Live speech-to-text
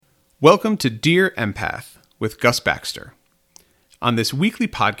Welcome to Dear Empath with Gus Baxter. On this weekly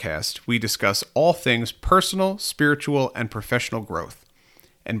podcast, we discuss all things personal, spiritual, and professional growth,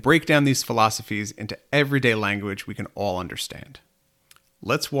 and break down these philosophies into everyday language we can all understand.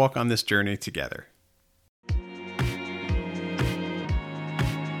 Let's walk on this journey together.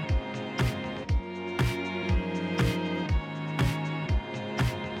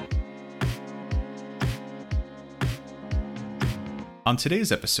 On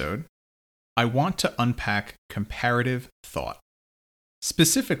today's episode, I want to unpack comparative thought.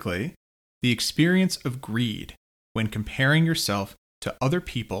 Specifically, the experience of greed when comparing yourself to other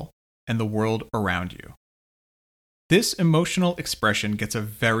people and the world around you. This emotional expression gets a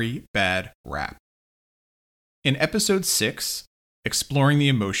very bad rap. In episode 6, Exploring the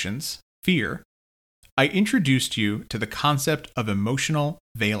Emotions, Fear, I introduced you to the concept of emotional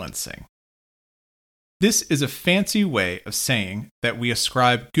valencing. This is a fancy way of saying that we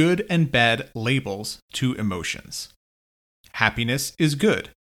ascribe good and bad labels to emotions. Happiness is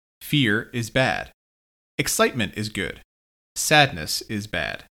good. Fear is bad. Excitement is good. Sadness is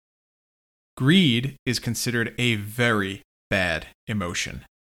bad. Greed is considered a very bad emotion.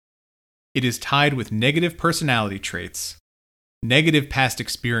 It is tied with negative personality traits, negative past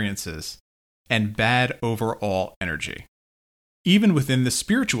experiences, and bad overall energy. Even within the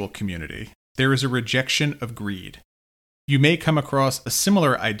spiritual community, there is a rejection of greed. You may come across a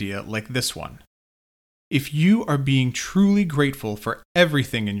similar idea like this one. If you are being truly grateful for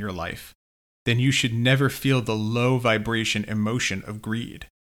everything in your life, then you should never feel the low vibration emotion of greed.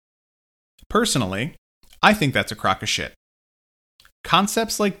 Personally, I think that's a crock of shit.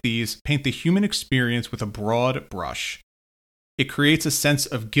 Concepts like these paint the human experience with a broad brush. It creates a sense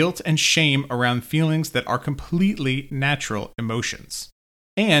of guilt and shame around feelings that are completely natural emotions.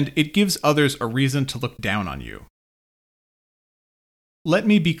 And it gives others a reason to look down on you. Let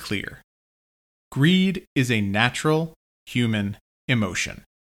me be clear. Greed is a natural human emotion.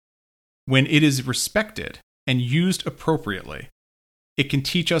 When it is respected and used appropriately, it can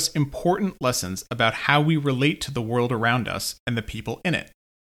teach us important lessons about how we relate to the world around us and the people in it.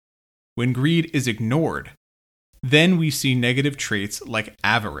 When greed is ignored, then we see negative traits like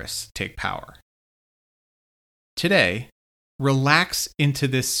avarice take power. Today, relax into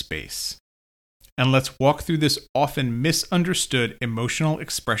this space, and let's walk through this often misunderstood emotional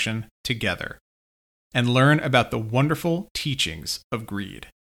expression together and learn about the wonderful teachings of greed.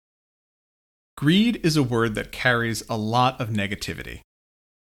 Greed is a word that carries a lot of negativity.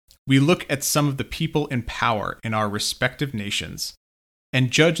 We look at some of the people in power in our respective nations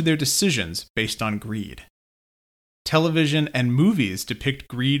and judge their decisions based on greed. Television and movies depict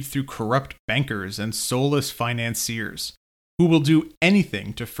greed through corrupt bankers and soulless financiers who will do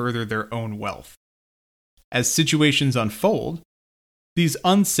anything to further their own wealth. As situations unfold, these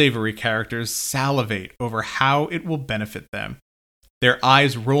unsavory characters salivate over how it will benefit them, their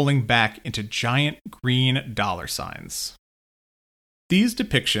eyes rolling back into giant green dollar signs. These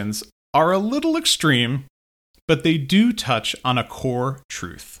depictions are a little extreme, but they do touch on a core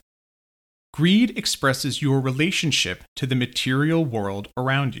truth. Greed expresses your relationship to the material world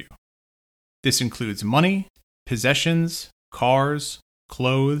around you. This includes money, possessions, cars,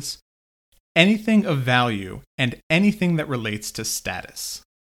 clothes, anything of value, and anything that relates to status.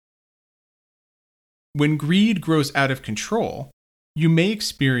 When greed grows out of control, you may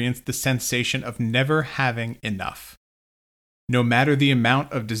experience the sensation of never having enough. No matter the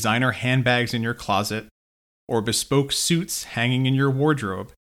amount of designer handbags in your closet or bespoke suits hanging in your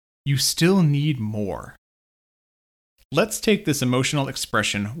wardrobe, you still need more. Let's take this emotional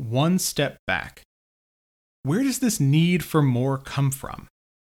expression one step back. Where does this need for more come from?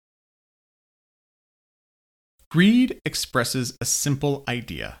 Greed expresses a simple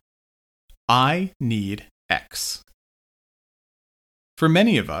idea. I need X. For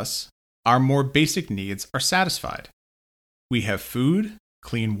many of us, our more basic needs are satisfied. We have food,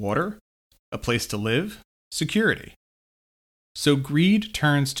 clean water, a place to live, security. So greed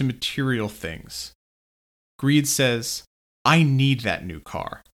turns to material things. Greed says, I need that new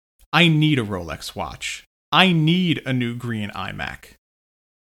car. I need a Rolex watch. I need a new green iMac.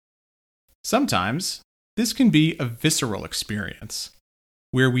 Sometimes, this can be a visceral experience,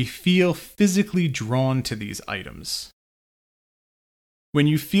 where we feel physically drawn to these items. When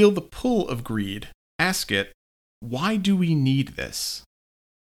you feel the pull of greed, ask it, why do we need this?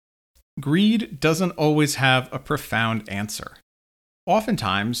 Greed doesn't always have a profound answer.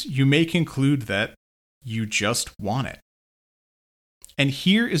 Oftentimes, you may conclude that you just want it. And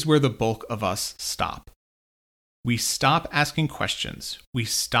here is where the bulk of us stop. We stop asking questions. We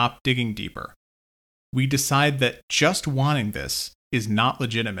stop digging deeper. We decide that just wanting this is not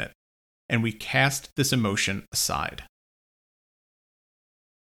legitimate and we cast this emotion aside.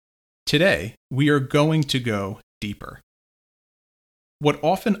 Today, we are going to go deeper. What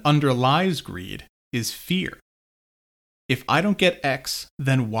often underlies greed is fear. If I don't get X,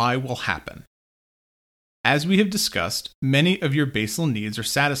 then Y will happen. As we have discussed, many of your basal needs are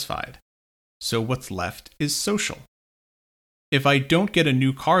satisfied, so what's left is social. If I don't get a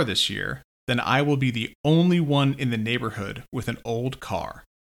new car this year, then I will be the only one in the neighborhood with an old car.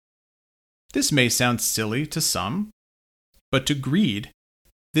 This may sound silly to some, but to greed,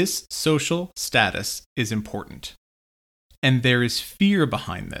 this social status is important. And there is fear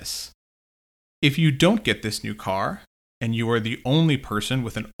behind this. If you don't get this new car, and you are the only person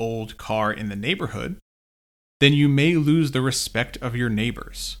with an old car in the neighborhood, then you may lose the respect of your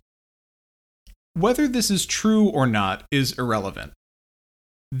neighbors. Whether this is true or not is irrelevant.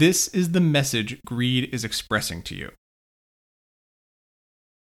 This is the message greed is expressing to you.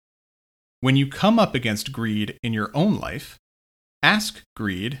 When you come up against greed in your own life, ask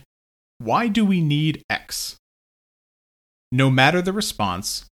greed, why do we need X? No matter the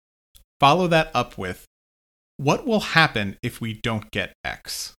response, follow that up with, what will happen if we don't get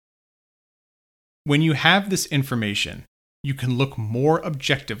X? When you have this information, you can look more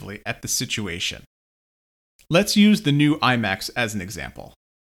objectively at the situation. Let's use the new iMacs as an example.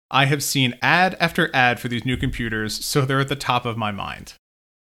 I have seen ad after ad for these new computers, so they're at the top of my mind.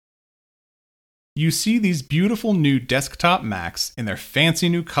 You see these beautiful new desktop Macs in their fancy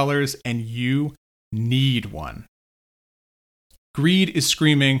new colors, and you need one. Greed is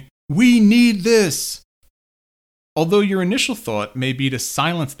screaming, "We need this!" Although your initial thought may be to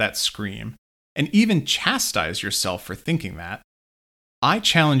silence that scream and even chastise yourself for thinking that, I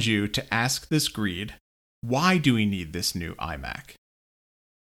challenge you to ask this greed, why do we need this new iMac?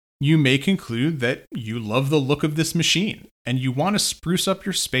 You may conclude that you love the look of this machine and you want to spruce up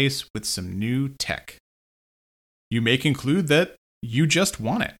your space with some new tech. You may conclude that you just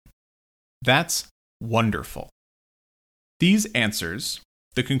want it. That's wonderful. These answers,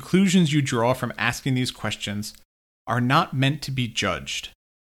 the conclusions you draw from asking these questions, are not meant to be judged.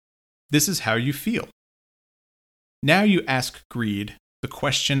 This is how you feel. Now you ask greed the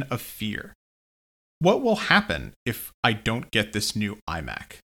question of fear. What will happen if I don't get this new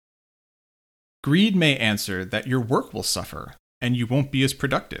iMac? Greed may answer that your work will suffer and you won't be as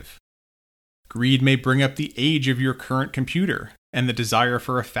productive. Greed may bring up the age of your current computer and the desire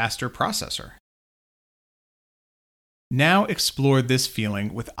for a faster processor. Now explore this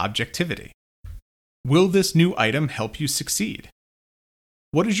feeling with objectivity. Will this new item help you succeed?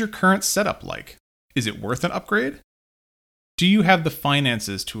 What is your current setup like? Is it worth an upgrade? Do you have the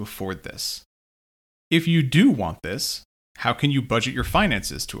finances to afford this? If you do want this, how can you budget your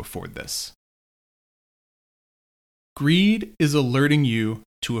finances to afford this? Greed is alerting you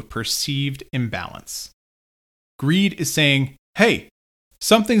to a perceived imbalance. Greed is saying, hey,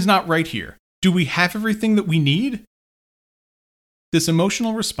 something's not right here. Do we have everything that we need? This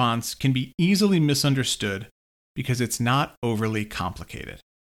emotional response can be easily misunderstood because it's not overly complicated.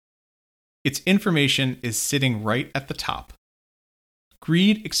 Its information is sitting right at the top.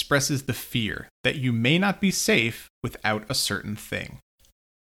 Greed expresses the fear that you may not be safe without a certain thing.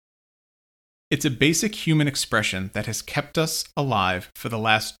 It's a basic human expression that has kept us alive for the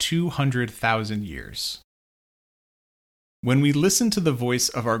last 200,000 years. When we listen to the voice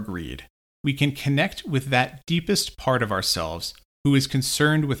of our greed, we can connect with that deepest part of ourselves who is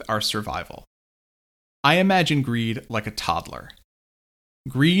concerned with our survival. I imagine greed like a toddler.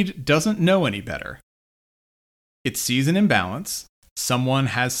 Greed doesn't know any better. It sees an imbalance, someone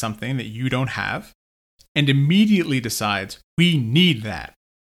has something that you don't have, and immediately decides, we need that.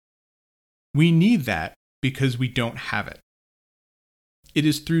 We need that because we don't have it. It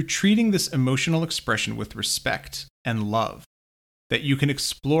is through treating this emotional expression with respect and love that you can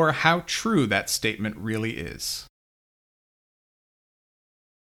explore how true that statement really is.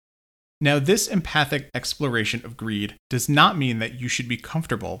 Now, this empathic exploration of greed does not mean that you should be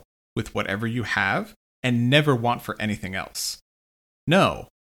comfortable with whatever you have and never want for anything else. No,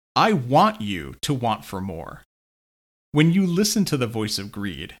 I want you to want for more. When you listen to the voice of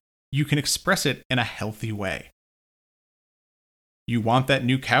greed, you can express it in a healthy way. You want that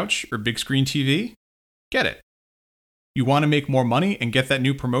new couch or big screen TV? Get it. You want to make more money and get that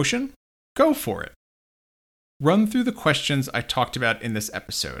new promotion? Go for it. Run through the questions I talked about in this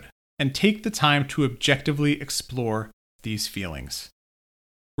episode and take the time to objectively explore these feelings.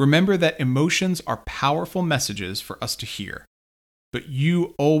 Remember that emotions are powerful messages for us to hear, but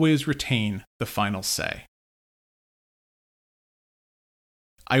you always retain the final say.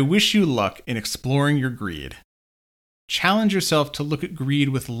 I wish you luck in exploring your greed. Challenge yourself to look at greed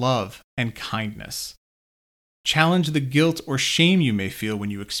with love and kindness. Challenge the guilt or shame you may feel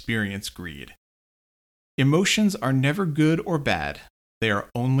when you experience greed. Emotions are never good or bad. They are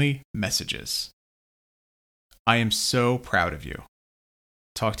only messages. I am so proud of you.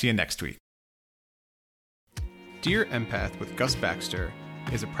 Talk to you next week. Dear Empath with Gus Baxter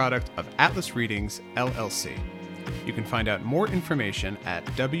is a product of Atlas Readings, LLC. You can find out more information at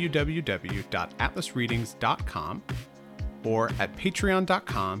www.atlasreadings.com or at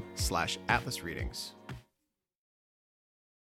patreon.com/atlasreadings.